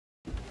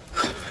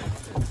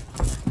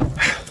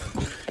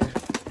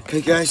Hey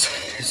guys,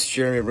 it's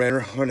Jeremy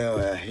Renner. I want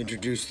to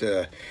introduce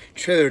the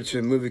trailer to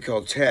a movie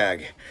called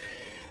Tag. I'm in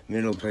the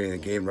middle of playing the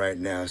game right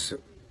now, so...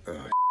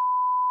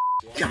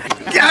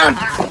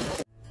 God!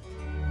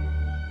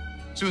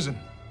 Susan,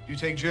 you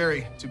take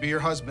Jerry to be your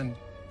husband.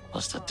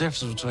 What's the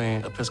difference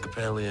between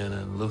Episcopalian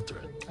and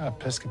Lutheran?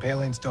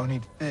 Episcopalians don't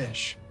eat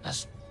fish.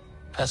 That's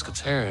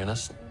pescatarian.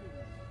 That's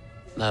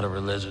not a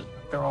religion.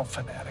 They're all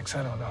fanatics.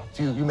 I don't know.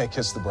 You may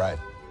kiss the bride.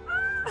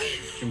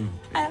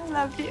 I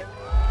love you.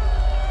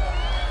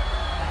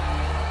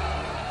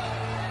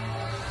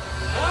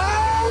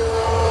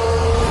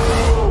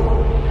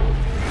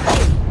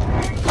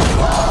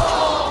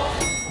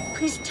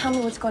 Please tell me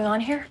what's going on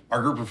here.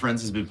 Our group of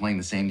friends has been playing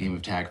the same game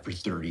of tag for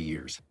 30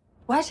 years.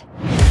 What?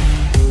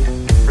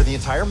 For the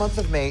entire month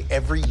of May,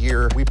 every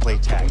year, we play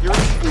tag. You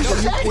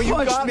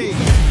got me.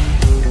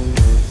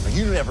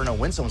 You never know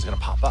when someone's gonna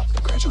pop up.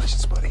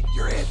 Congratulations, buddy.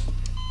 You're in.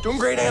 Doing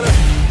great, Anna.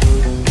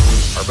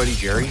 Our buddy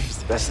Jerry, he's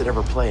the best that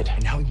ever played.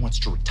 And now he wants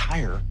to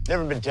retire.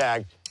 Never been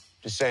tagged.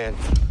 Just saying.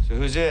 So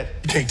who's it?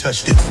 You can't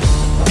touch this.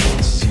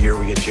 This is the year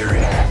we get Jerry.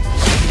 You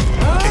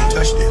can't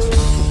touch this.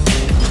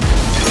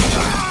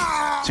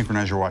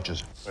 Synchronize your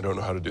watches. I don't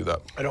know how to do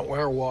that. I don't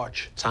wear a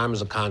watch. Time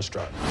is a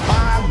construct.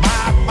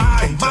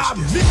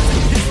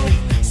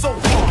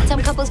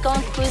 Some couples go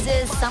on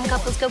cruises, some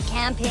couples go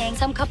camping,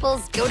 some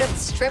couples go to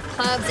strip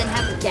clubs and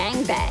have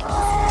gangbangs.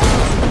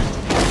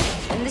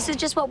 And this is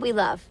just what we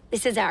love.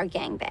 This is our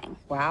gangbang.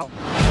 Wow.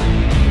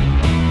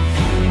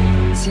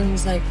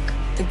 Seems like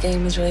the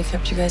game has really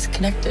kept you guys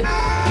connected. All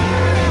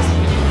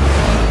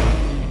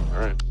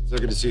right. So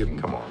good to see you.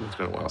 Come on. It's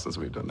been a while since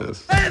we've done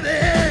this.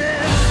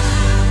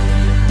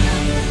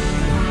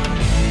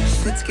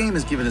 This game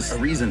has given us a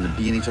reason to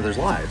be in each other's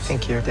lives. I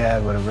think your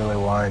dad would have really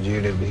wanted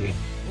you to be.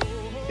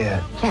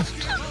 Yeah.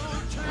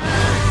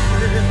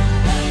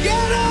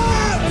 Get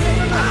up!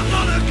 I'm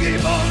gonna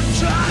keep on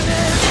trying.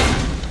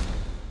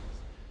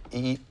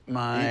 Eat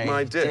my, Eat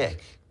my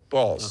dick.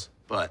 Balls.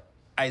 But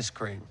ice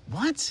cream.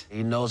 What?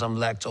 He knows I'm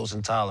lactose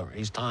intolerant.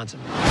 He's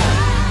taunting me.